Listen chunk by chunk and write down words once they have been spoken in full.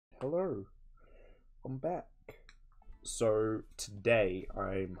Hello, I'm back. So today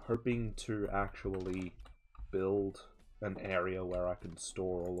I'm hoping to actually build an area where I can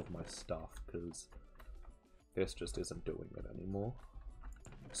store all of my stuff, because this just isn't doing it anymore.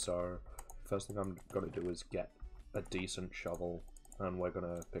 So first thing I'm gonna do is get a decent shovel, and we're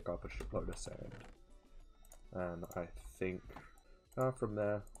gonna pick up a shitload of sand. And I think from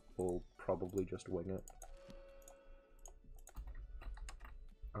there we'll probably just wing it.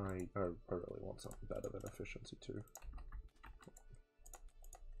 I really want something better than efficiency 2.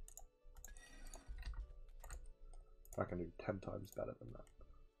 I can do 10 times better than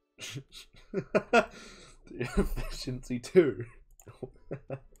that. Efficiency 2.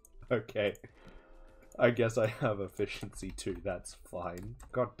 Okay. I guess I have efficiency 2, that's fine.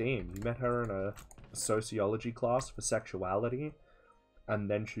 God damn, you met her in a sociology class for sexuality, and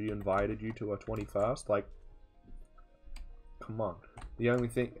then she invited you to her 21st? Like, come on. The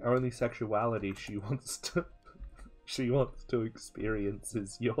only sexuality she wants to experience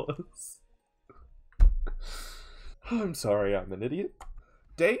is yours. I'm sorry, I'm an idiot.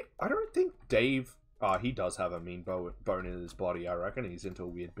 Dave, I don't think Dave, he does have a mean bone in his body. I reckon he's into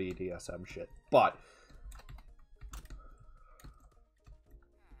weird BDSM shit. But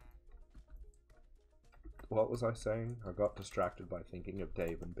what was I saying? I got distracted by thinking of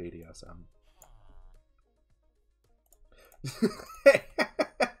Dave and BDSM.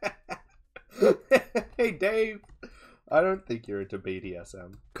 Hey Dave, I don't think you're into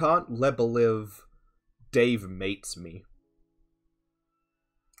BDSM. Can't live. Dave mates me.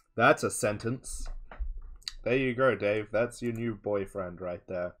 That's a sentence. There you go, Dave. That's your new boyfriend right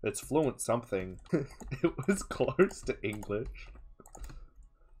there. It's fluent something. It was close to English.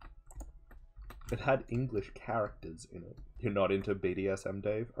 It had English characters in it. You're not into BDSM,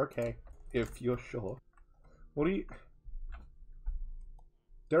 Dave? Okay, if you're sure. What do you...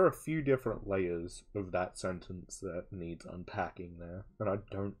 There are a few different layers of that sentence that needs unpacking there, and I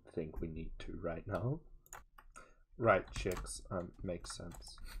don't think we need to right now. Right, chicks, makes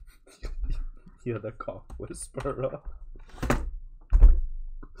sense. You're the cock whisperer.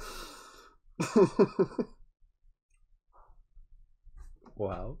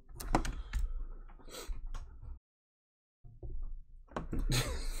 Wow.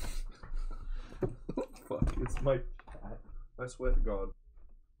 What the fuck is my chat? I swear to God.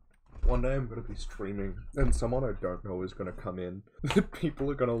 One day I'm gonna be streaming, and someone I don't know is gonna come in.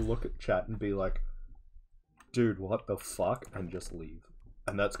 People are gonna look at chat and be like, dude, what the fuck? And just leave.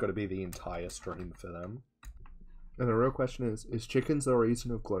 And that's gonna be the entire stream for them. And the real question is chickens the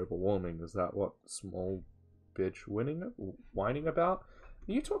reason of global warming? Is that what small bitch whining about?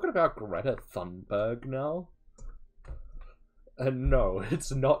 Are you talking about Greta Thunberg now? And no,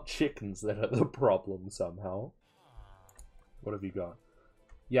 it's not chickens that are the problem somehow. What have you got?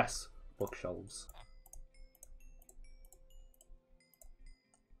 Yes, bookshelves.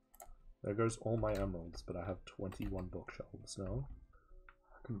 There goes all my emeralds, but I have 21 bookshelves now.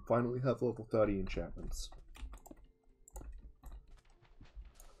 I can finally have level 30 enchantments.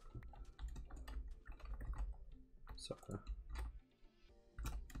 So,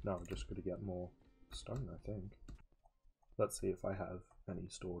 now I'm just going to get more stone, I think. Let's see if I have any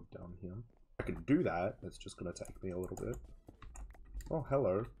stored down here. I can do that, it's just going to take me a little bit. Oh,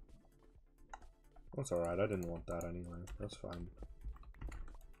 hello. That's alright, I didn't want that anyway. That's fine.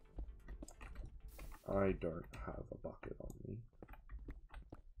 I don't have a bucket on me.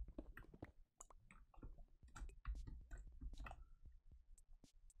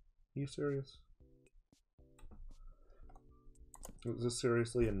 Are you serious? Is this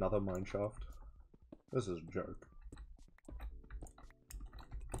seriously another mineshaft? This is a joke.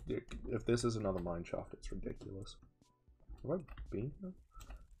 If this is another mineshaft, it's ridiculous. Have I been here?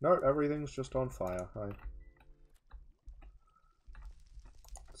 No, everything's just on fire. Hi.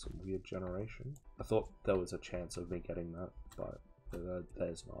 Some weird generation. I thought there was a chance of me getting that, but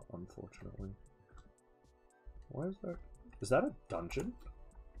there's not, unfortunately. Why is that? Is that a dungeon?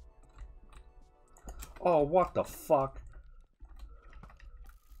 Oh, what the fuck?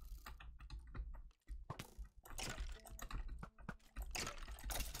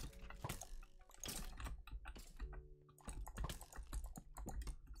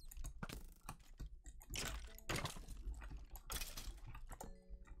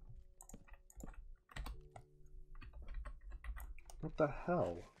 What the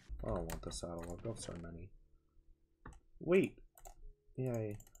hell? I don't want this saddle. I've got so many. Wait.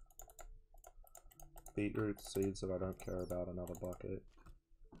 Yay. Beetroot seeds that I don't care about. Another bucket.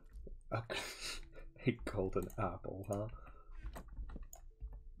 A golden apple, huh?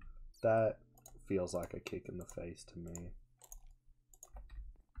 That feels like a kick in the face to me.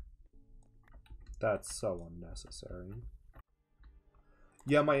 That's so unnecessary.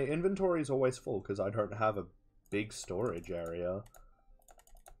 Yeah, my inventory is always full because I don't have a big storage area.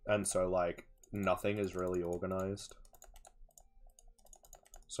 And so, like, nothing is really organized.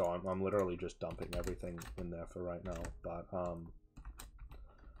 So I'm literally just dumping everything in there for right now. But,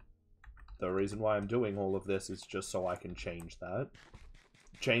 the reason why I'm doing all of this is just so I can change that.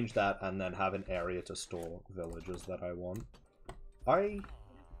 Change that and then have an area to store villagers that I want. I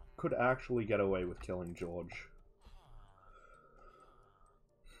could actually get away with killing George.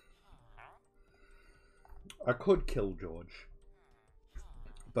 I could kill George.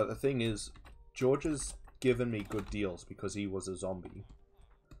 But the thing is, George has given me good deals because he was a zombie.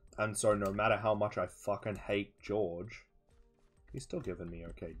 And so no matter how much I fucking hate George, he's still giving me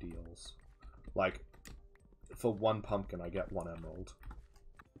okay deals. Like, for 1 pumpkin I get 1 emerald.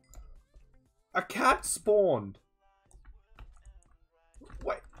 A cat spawned!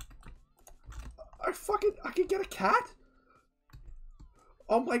 Wait. I can get a cat?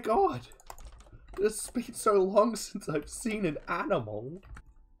 Oh my god. It's been so long since I've seen an animal.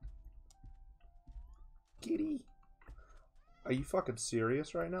 Kitty. Are you fucking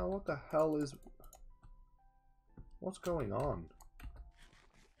serious right now? What the hell is... What's going on?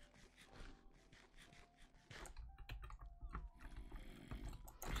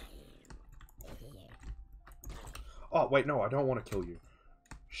 Oh, wait, no, I don't want to kill you.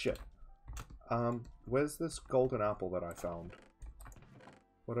 Shit. Where's this golden apple that I found?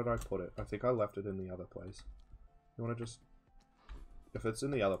 Where did I put it? I think I left it in the other place. You want to just... If it's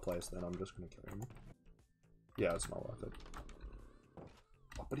in the other place, then I'm just going to kill him. Yeah, it's not worth it.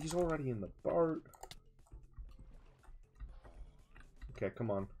 Oh, but he's already in the boat. Okay, come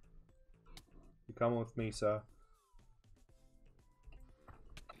on. You coming with me, sir?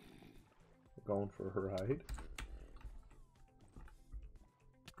 We're going for a ride.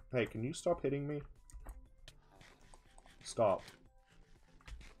 Hey, can you stop hitting me? Stop.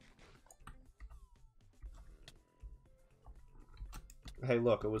 Hey,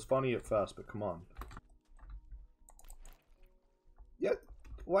 look, it was funny at first, but come on. Yeah,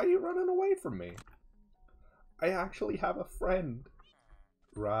 why are you running away from me? I actually have a friend.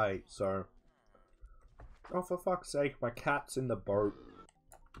 Right, so... Oh, for fuck's sake, my cat's in the boat.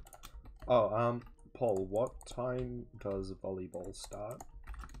 Oh, Paul, what time does volleyball start?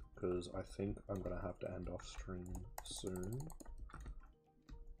 Because I think I'm gonna have to end off stream soon.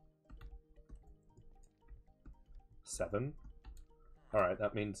 7? Alright,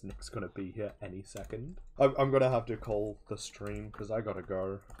 that means Nick's gonna be here any second. I'm gonna have to call the stream because I gotta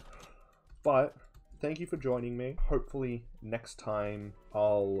go. But, thank you for joining me. Hopefully, next time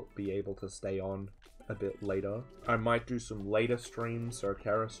I'll be able to stay on a bit later. I might do some later streams so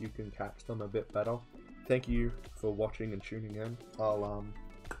Karis, you can catch them a bit better. Thank you for watching and tuning in. I'll,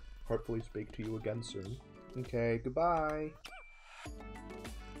 hopefully speak to you again soon. Okay, goodbye!